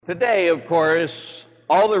Today, of course,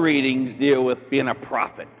 all the readings deal with being a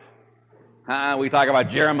prophet. We talk about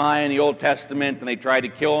Jeremiah in the Old Testament, and they tried to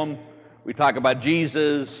kill him. We talk about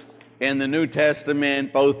Jesus in the New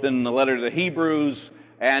Testament, both in the letter to the Hebrews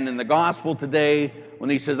and in the Gospel today, when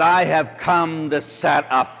he says, I have come to set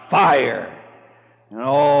a fire. And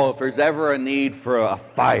if there's ever a need for a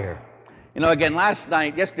fire. Again,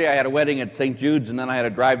 yesterday I had a wedding at St. Jude's, and then I had to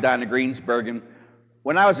drive down to Greensburg. And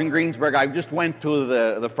when I was in Greensburg, I just went to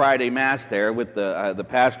the Friday Mass there with the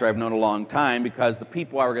pastor I've known a long time, because the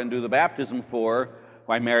people I were going to do the baptism for,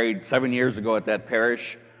 who I married 7 years ago at that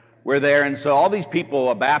parish, were there. And so all these people,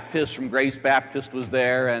 a Baptist from Grace Baptist was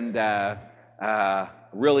there, and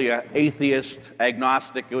really an atheist,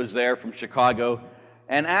 agnostic was there from Chicago.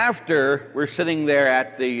 And after, we're sitting there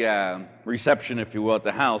at the reception, if you will, at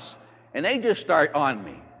the house, and they just start on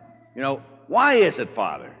me. Why is it,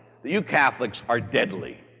 Father, that you Catholics are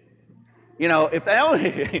deadly? If they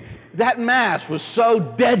only, that Mass was so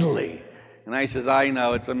deadly. And I says, I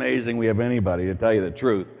know, it's amazing we have anybody to tell you the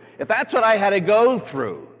truth. If that's what I had to go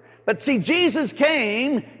through. But see, Jesus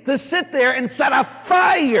came to sit there and set a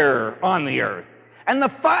fire on the earth. And the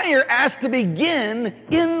fire has to begin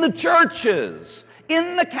in the churches.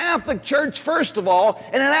 In the Catholic Church, first of all,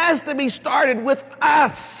 and it has to be started with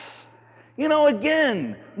us.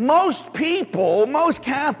 Again, most people, most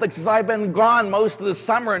Catholics, as I've been gone most of the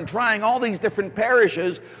summer and trying all these different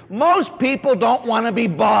parishes, most people don't want to be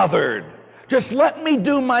bothered. Just let me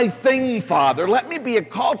do my thing, Father. Let me be a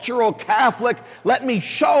cultural Catholic. Let me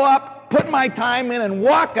show up, put my time in, and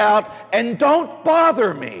walk out, and don't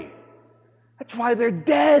bother me. That's why they're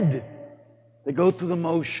dead. They go through the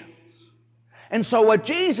motions. And so what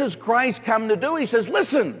Jesus Christ come to do, he says,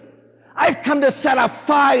 listen, I've come to set a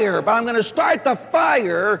fire, but I'm going to start the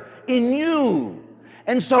fire in you.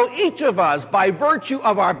 And so each of us, by virtue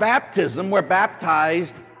of our baptism, we're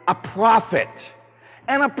baptized a prophet.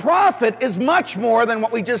 And a prophet is much more than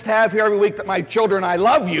what we just have here every week, that my children, I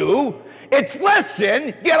love you. It's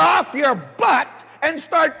listen, get off your butt and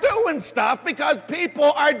start doing stuff because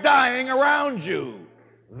people are dying around you.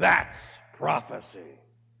 That's prophecy.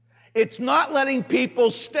 It's not letting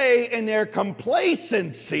people stay in their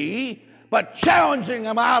complacency, but challenging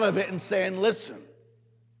them out of it and saying, listen,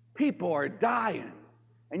 people are dying,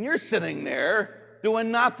 and you're sitting there doing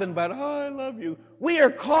nothing but, I love you. We are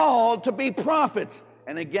called to be prophets.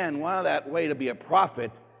 And again, one of that way to be a prophet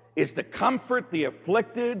is to comfort the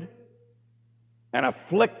afflicted and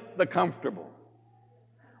afflict the comfortable.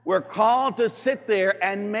 We're called to sit there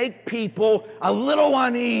and make people a little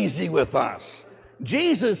uneasy with us.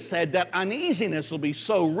 Jesus said that uneasiness will be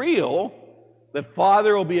so real that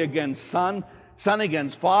father will be against son, son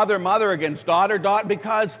against father, mother against daughter,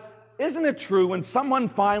 because isn't it true when someone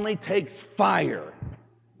finally takes fire?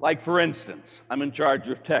 Like, for instance, I'm in charge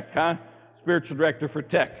of tech, spiritual director for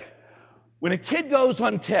tech. When a kid goes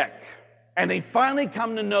on tech and they finally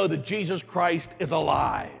come to know that Jesus Christ is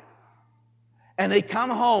alive, and they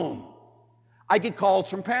come home, I get calls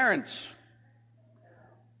from parents.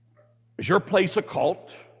 Is your place a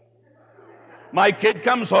cult? My kid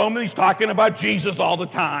comes home and he's talking about Jesus all the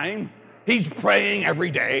time. He's praying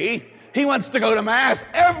every day. He wants to go to Mass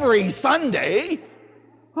every Sunday.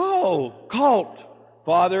 Oh, cult.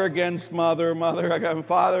 Father against mother, mother against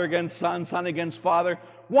father against son, son against father.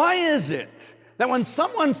 Why is it that when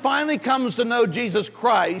someone finally comes to know Jesus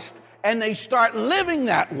Christ and they start living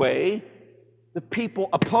that way, the people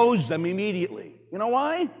oppose them immediately? You know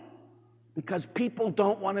why? Because people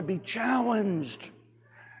don't want to be challenged.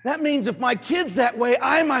 That means if my kid's that way,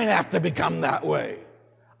 I might have to become that way.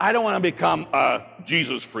 I don't want to become a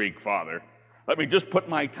Jesus freak, Father. Let me just put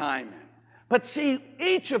my time in. But see,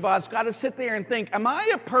 each of us got to sit there and think, am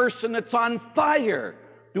I a person that's on fire?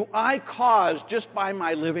 Do I cause, just by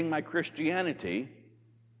my living my Christianity,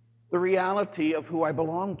 the reality of who I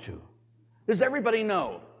belong to? Does everybody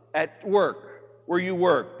know at work, where you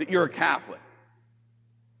work, that you're a Catholic?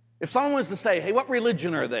 If someone was to say, hey, what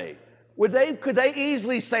religion are they? Could they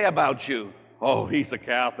easily say about you, oh, he's a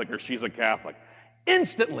Catholic or she's a Catholic?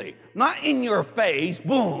 Instantly, not in your face,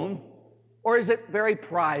 boom. Or is it very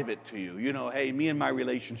private to you? Hey, me and my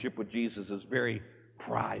relationship with Jesus is very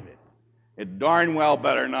private. It darn well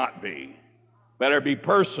better not be. Better be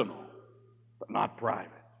personal, but not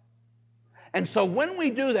private. And so when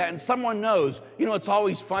we do that and someone knows, it's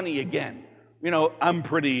always funny again. I'm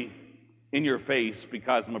pretty in your face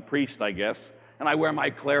because I'm a priest, I guess, and I wear my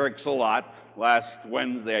clerics a lot. Last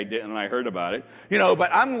Wednesday I didn't, and I heard about it. But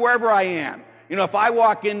I'm wherever I am. If I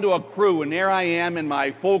walk into a crew and there I am in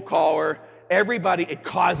my full collar, everybody, it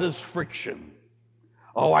causes friction.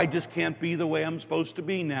 Oh, I just can't be the way I'm supposed to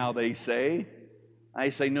be now, they say. I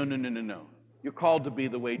say, no, no, no, no, no. You're called to be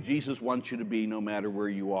the way Jesus wants you to be no matter where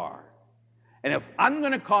you are. And if I'm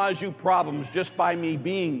going to cause you problems just by me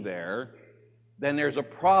being there, then there's a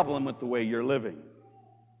problem with the way you're living.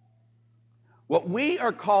 What we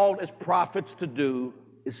are called as prophets to do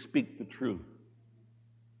is speak the truth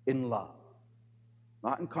in love,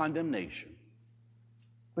 not in condemnation.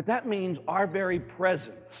 But that means our very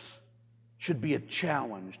presence should be a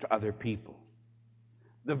challenge to other people.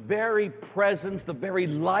 The very presence, the very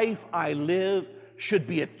life I live should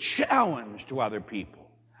be a challenge to other people.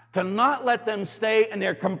 To not let them stay in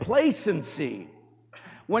their complacency.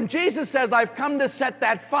 When Jesus says, I've come to set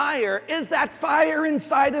that fire, is that fire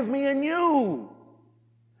inside of me and you?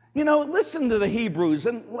 You know, listen to the Hebrews,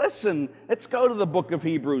 and listen, let's go to the book of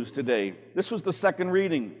Hebrews today. This was the second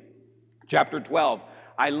reading, chapter 12.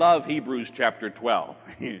 I love Hebrews chapter 12.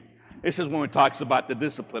 This is when it talks about the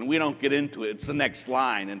discipline. We don't get into it. It's the next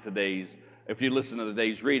line in today's, if you listen to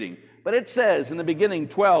today's reading. But it says in the beginning,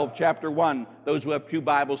 12, chapter 1, those who have Pew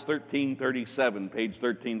Bibles, 1337, page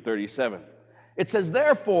 1337. It says,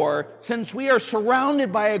 therefore, since we are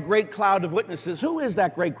surrounded by a great cloud of witnesses, who is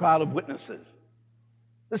that great cloud of witnesses?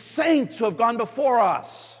 The saints who have gone before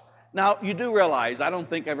us. Now, you do realize, I don't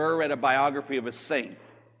think I've ever read a biography of a saint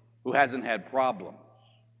who hasn't had problems,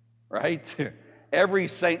 right? Every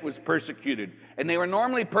saint was persecuted. And they were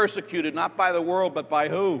normally persecuted not by the world, but by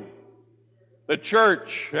who? The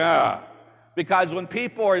church, yeah. Because when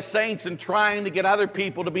people are saints and trying to get other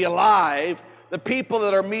people to be alive, the people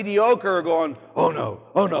that are mediocre are going, oh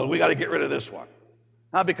no, we got to get rid of this one.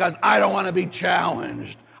 Not because I don't want to be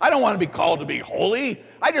challenged. I don't want to be called to be holy.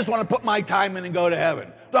 I just want to put my time in and go to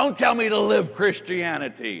heaven. Don't tell me to live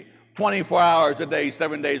Christianity 24 hours a day,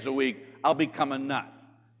 7 days a week. I'll become a nut.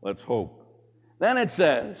 Let's hope. Then it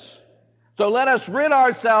says, so let us rid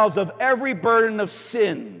ourselves of every burden of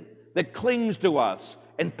sin that clings to us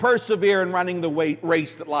and persevere in running the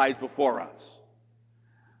race that lies before us.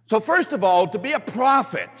 So first of all, to be a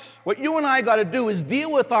prophet, what you and I got to do is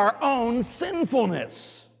deal with our own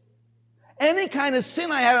sinfulness. Any kind of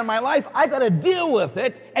sin I have in my life, I got to deal with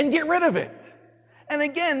it and get rid of it. And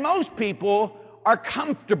again, most people are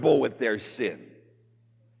comfortable with their sin.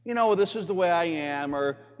 You know, this is the way I am,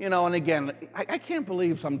 or, you know, and again, I can't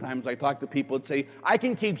believe sometimes I talk to people that say, I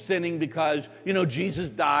can keep sinning because, you know, Jesus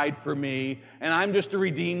died for me, and I'm just a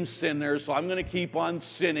redeemed sinner, so I'm going to keep on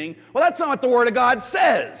sinning. Well, that's not what the Word of God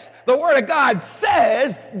says. The Word of God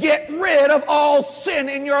says, get rid of all sin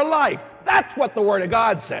in your life. That's what the Word of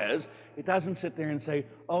God says. It doesn't sit there and say,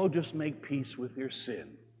 oh, just make peace with your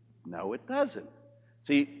sin. No, it doesn't.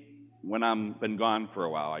 See, when I've been gone for a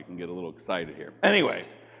while, I can get a little excited here. Anyway.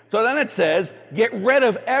 So then it says, get rid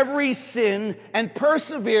of every sin and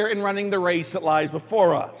persevere in running the race that lies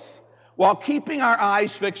before us, while keeping our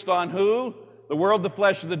eyes fixed on who? The world, the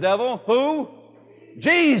flesh, and the devil. Who?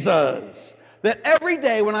 Jesus. That every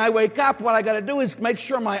day when I wake up, what I got to do is make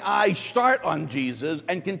sure my eyes start on Jesus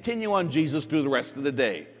and continue on Jesus through the rest of the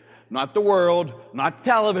day. Not the world, not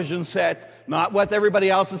television set, not what everybody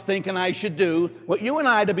else is thinking I should do. What you and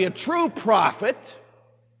I, to be a true prophet,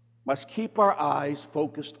 must keep our eyes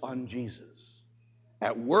focused on Jesus.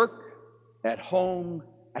 At work, at home,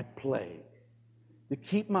 at play. To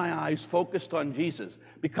keep my eyes focused on Jesus.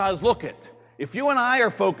 Because look it, if you and I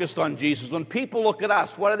are focused on Jesus, when people look at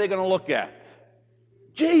us, what are they going to look at?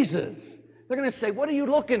 Jesus. They're going to say, what are you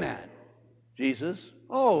looking at? Jesus.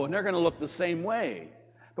 Oh, and they're going to look the same way.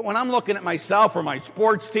 But when I'm looking at myself or my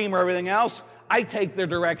sports team or everything else, I take their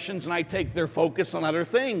directions and I take their focus on other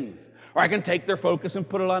things. Or I can take their focus and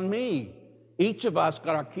put it on me. Each of us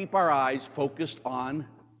got to keep our eyes focused on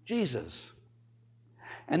Jesus.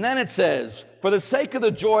 And then it says, for the sake of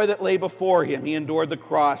the joy that lay before him, he endured the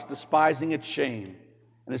cross, despising its shame,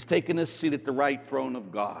 and has taken his seat at the right throne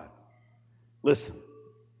of God. Listen,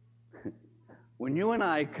 when you and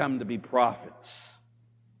I come to be prophets,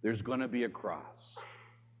 there's going to be a cross.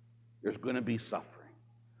 There's going to be suffering.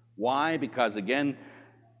 Why? Because again,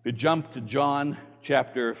 if you jump to John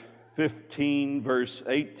chapter 15, verse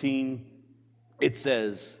 18, it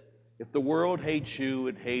says, if the world hates you,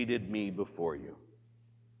 it hated me before you.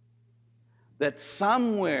 That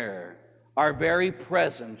somewhere our very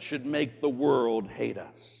presence should make the world hate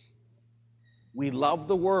us. We love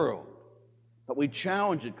the world, but we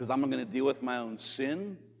challenge it because I'm going to deal with my own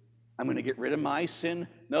sin. I'm going to get rid of my sin.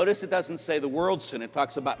 Notice it doesn't say the world's sin. It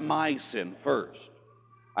talks about my sin first.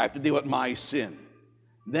 I have to deal with my sin.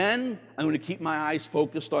 Then I'm going to keep my eyes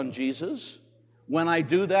focused on Jesus. When I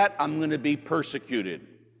do that, I'm going to be persecuted.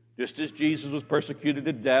 Just as Jesus was persecuted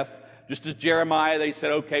to death, just as Jeremiah, they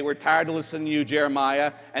said, okay, we're tired of listening to you,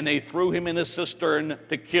 Jeremiah, and they threw him in a cistern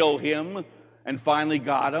to kill him. and finally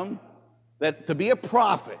got him that to be a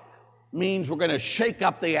prophet means we're going to shake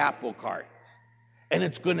up the apple cart. And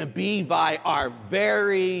it's going to be by our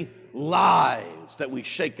very lives that we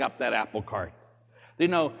shake up that apple cart. You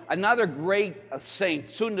know, another great saint,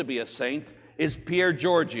 soon to be a saint, is Pier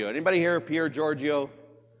Giorgio. Anybody hear of Pier Giorgio?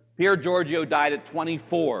 Pier Giorgio died at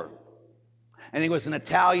 24. And he was an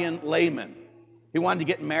Italian layman. He wanted to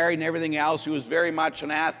get married and everything else. He was very much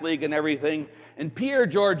an athlete and everything. And Pier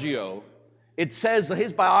Giorgio, it says,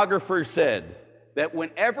 his biographer said, that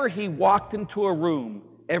whenever he walked into a room,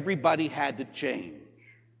 everybody had to change.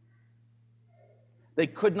 They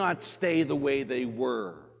could not stay the way they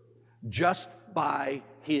were just by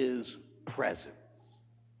his presence.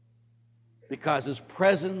 Because his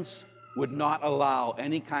presence would not allow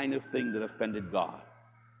any kind of thing that offended God.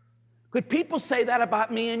 Could people say that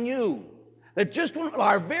about me and you? That just when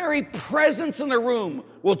our very presence in the room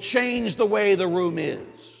will change the way the room is.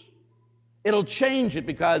 It'll change it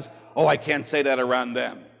because, oh, I can't say that around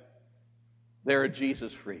them. They're a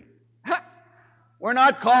Jesus freak. We're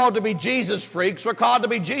not called to be Jesus freaks. We're called to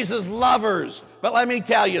be Jesus lovers. But let me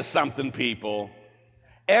tell you something, people.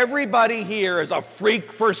 Everybody here is a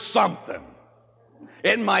freak for something.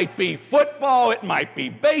 It might be football, it might be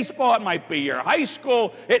baseball, it might be your high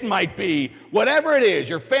school, it might be whatever it is,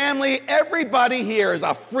 your family. Everybody here is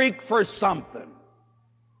a freak for something.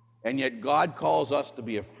 And yet God calls us to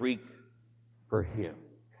be a freak for Him.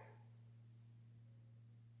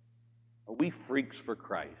 Are we freaks for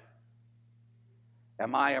Christ?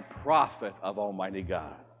 Am I a prophet of Almighty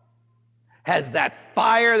God? Has that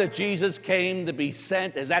fire that Jesus came to be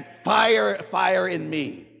sent, is that fire in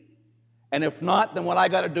me? And if not, then what I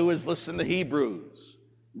got to do is listen to Hebrews,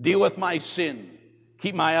 deal with my sin,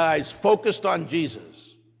 keep my eyes focused on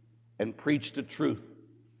Jesus, and preach the truth.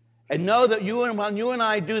 And know that when you and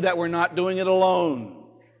I do that, we're not doing it alone.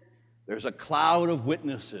 There's a cloud of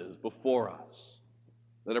witnesses before us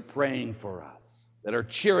that are praying for us, that are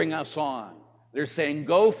cheering us on. They're saying,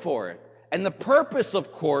 go for it. And the purpose,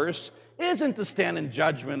 of course, isn't to stand in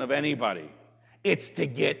judgment of anybody. It's to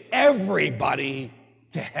get everybody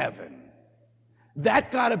to heaven.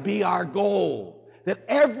 That got to be our goal. That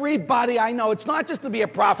everybody I know, it's not just to be a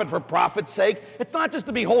prophet for prophet's sake. It's not just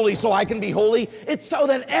to be holy so I can be holy. It's so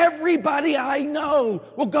that everybody I know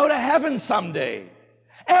will go to heaven someday.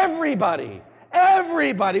 Everybody.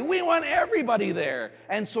 Everybody. We want everybody there.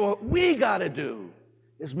 And so what we got to do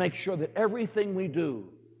is make sure that everything we do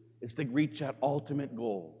is to reach that ultimate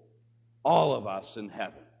goal. All of us in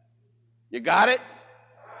heaven. You got it?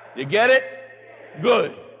 You get it?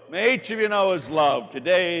 Good. May each of you know His love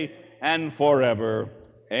today and forever.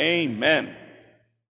 Amen.